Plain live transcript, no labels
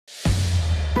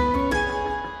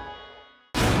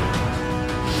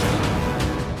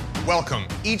Welcome.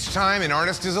 Each time an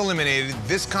artist is eliminated,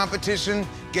 this competition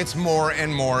gets more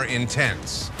and more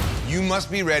intense. You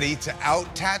must be ready to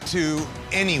out-tattoo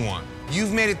anyone.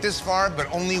 You've made it this far,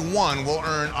 but only one will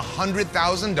earn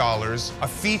 $100,000, a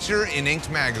feature in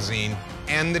Inked magazine,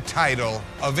 and the title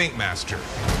of Ink Master.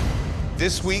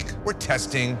 This week, we're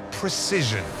testing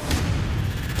precision.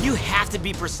 You have to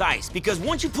be precise, because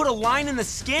once you put a line in the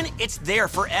skin, it's there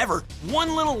forever.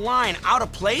 One little line out of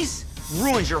place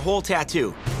ruins your whole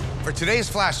tattoo. For today's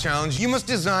Flash Challenge, you must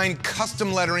design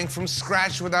custom lettering from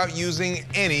scratch without using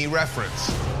any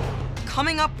reference.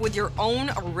 Coming up with your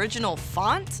own original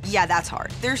font? Yeah, that's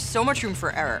hard. There's so much room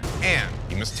for error. And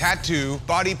you must tattoo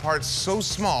body parts so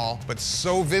small but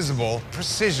so visible,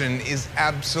 precision is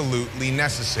absolutely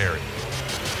necessary.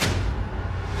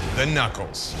 The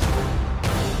knuckles.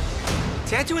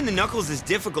 Tattooing the knuckles is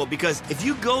difficult because if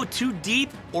you go too deep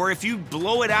or if you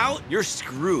blow it out, you're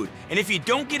screwed. And if you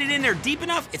don't get it in there deep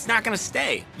enough, it's not gonna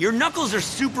stay. Your knuckles are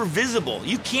super visible.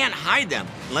 You can't hide them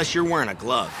unless you're wearing a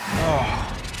glove.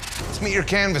 Oh, let's meet your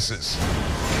canvases.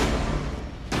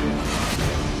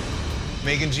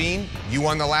 Megan Jean, you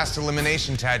won the last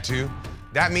elimination tattoo.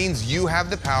 That means you have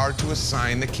the power to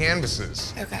assign the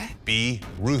canvases. Okay. Be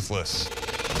ruthless.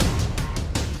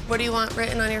 What do you want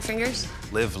written on your fingers?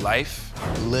 Live life.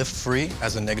 Live free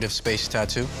as a negative space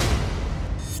tattoo.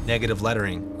 Negative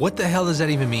lettering. What the hell does that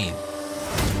even mean?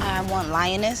 I want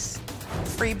lioness.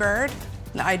 Free bird.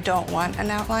 I don't want an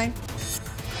outline.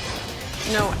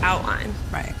 No outline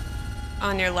Right.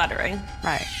 on your lettering.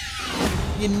 Right.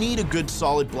 You need a good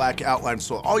solid black outline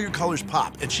so all your colors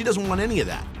pop, and she doesn't want any of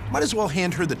that. Might as well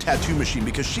hand her the tattoo machine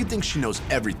because she thinks she knows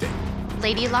everything.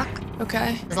 Lady luck,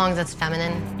 Okay. as long as it's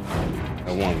feminine.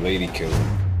 I want lady killer.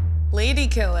 Lady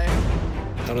killer.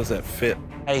 How does that fit?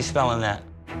 How you spelling that?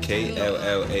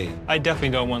 K-L-L-A. I definitely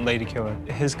don't want Lady Killer.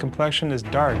 His complexion is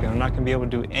dark, and I'm not gonna be able to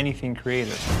do anything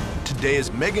creative. Today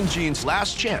is Megan Jean's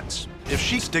last chance. If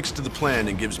she sticks to the plan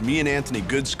and gives me and Anthony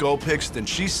good skull picks, then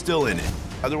she's still in it.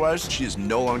 Otherwise, she is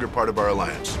no longer part of our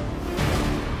alliance.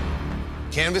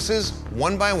 Canvases,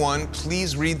 one by one,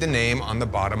 please read the name on the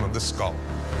bottom of the skull.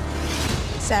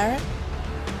 Sarah?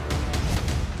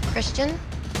 Christian?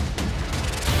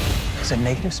 Is it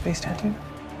negative space tattoo?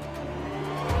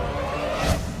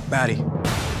 Batty.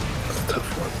 That's a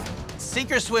tough one.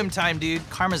 Sink or swim time, dude.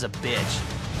 Karma's a bitch.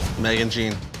 Megan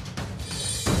Jean.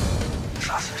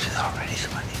 Sausage is already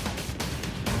sweaty.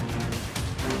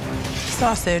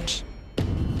 Sausage.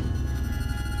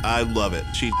 I love it.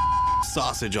 She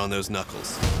sausage on those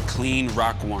knuckles. Clean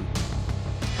rock one.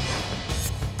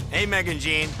 Hey, Megan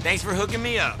Jean, thanks for hooking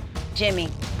me up. Jimmy.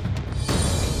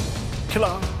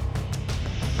 Killer.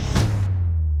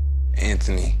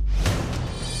 Anthony.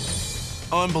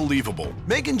 Unbelievable.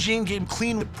 Megan Jean gave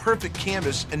clean the perfect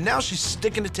canvas, and now she's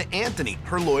sticking it to Anthony.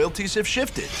 Her loyalties have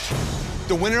shifted.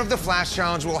 The winner of the Flash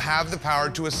Challenge will have the power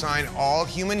to assign all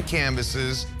human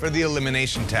canvases for the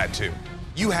elimination tattoo.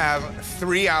 You have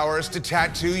 3 hours to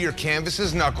tattoo your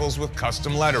canvas's knuckles with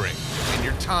custom lettering, and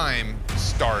your time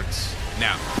starts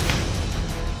now.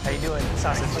 How you doing,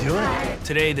 Sausage?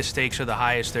 Today, the stakes are the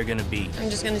highest they're gonna be. I'm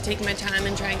just gonna take my time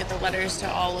and try and get the letters to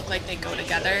all look like they go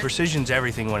together. Precision's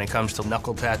everything when it comes to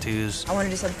knuckle tattoos. I want to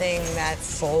do something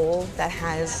that's bold, that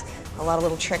has a lot of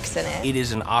little tricks in it. It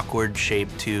is an awkward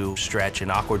shape to stretch, an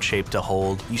awkward shape to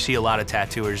hold. You see a lot of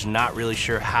tattooers not really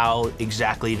sure how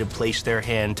exactly to place their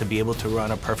hand to be able to run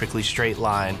a perfectly straight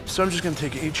line. So I'm just gonna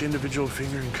take each individual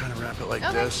finger and kind of wrap it like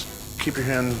this. Keep your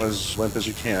hand as limp as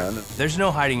you can. There's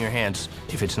no hiding your hands.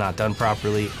 If it's not done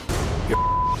properly, you're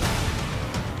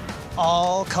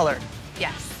All colored.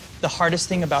 Yes. The hardest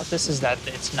thing about this is that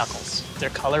it's knuckles. Their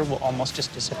color will almost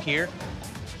just disappear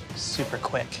super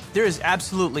quick. There is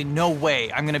absolutely no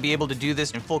way I'm gonna be able to do this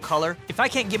in full color. If I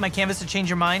can't get my canvas to change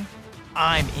your mind,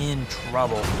 I'm in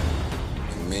trouble.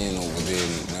 The man over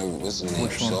there, what's his name?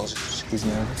 Which one? He's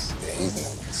nervous. Yeah, he's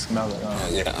nervous. Smell it.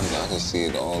 Yeah, I can see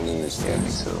it all in his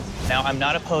face. too. Now, I'm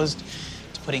not opposed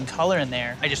to putting color in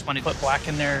there. I just want to put black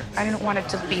in there. I didn't want it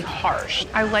to be harsh.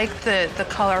 I like the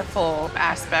colorful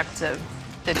aspect of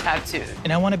the tattoo.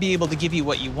 And I want to be able to give you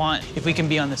what you want. If we can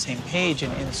be on the same page,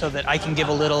 and so that I can give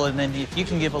a little, and then if you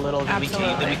can give a little, then we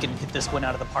can hit this one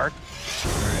out of the park.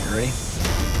 All right, ready?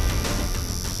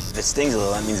 If it stings a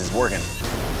little, that means it's working.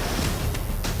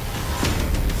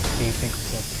 What do you think we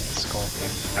get the skull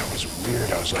thing? That was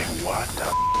weird. I was like, what the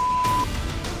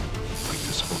Like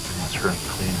this whole thing was her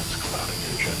clean as clouding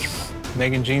your judgment.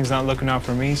 Megan Jean's not looking out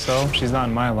for me, so she's not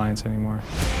in my alliance anymore.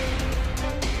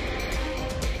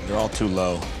 They're all too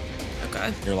low.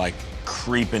 Okay. You're like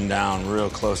creeping down real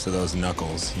close to those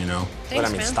knuckles, you know? Thanks, but I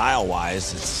mean, man.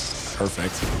 style-wise, it's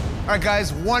perfect. All right,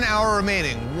 guys, 1 hour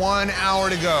remaining. 1 hour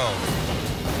to go.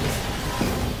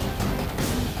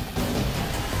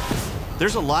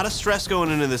 There's a lot of stress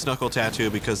going into this knuckle tattoo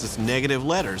because it's negative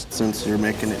letters. Since you're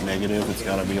making it negative, it's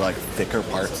gotta be like thicker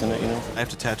parts in it, you know? I have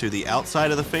to tattoo the outside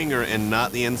of the finger and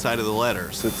not the inside of the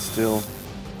letters. Sit still.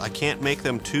 I can't make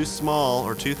them too small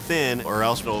or too thin or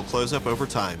else it'll close up over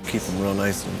time. Keep them real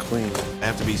nice and clean. I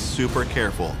have to be super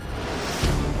careful.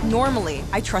 Normally,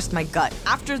 I trust my gut.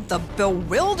 After the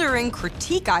bewildering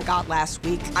critique I got last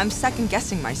week, I'm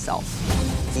second-guessing myself.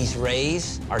 These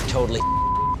rays are totally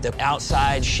the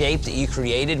outside shape that you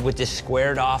created with this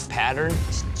squared off pattern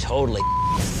is totally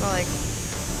So, like,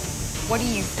 what do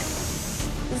you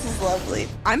think? This is lovely.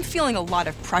 I'm feeling a lot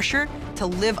of pressure to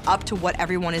live up to what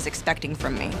everyone is expecting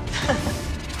from me.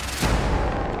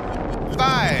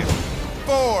 5,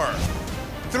 4,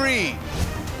 3,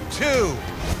 2,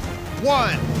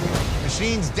 1.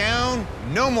 Machine's down,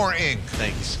 no more ink.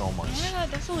 Thank you so much. Yeah,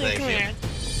 definitely. Come here.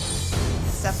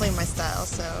 It's definitely my style,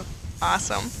 so.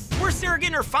 Awesome. Where's Sarah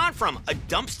getting her font from? A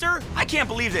dumpster? I can't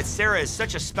believe that Sarah is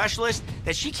such a specialist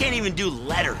that she can't even do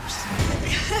letters.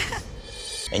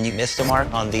 and you missed the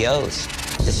mark on the O's.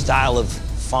 The style of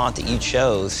font that you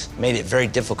chose made it very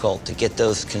difficult to get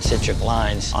those concentric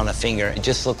lines on a finger. It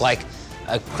just looked like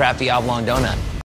a crappy oblong donut.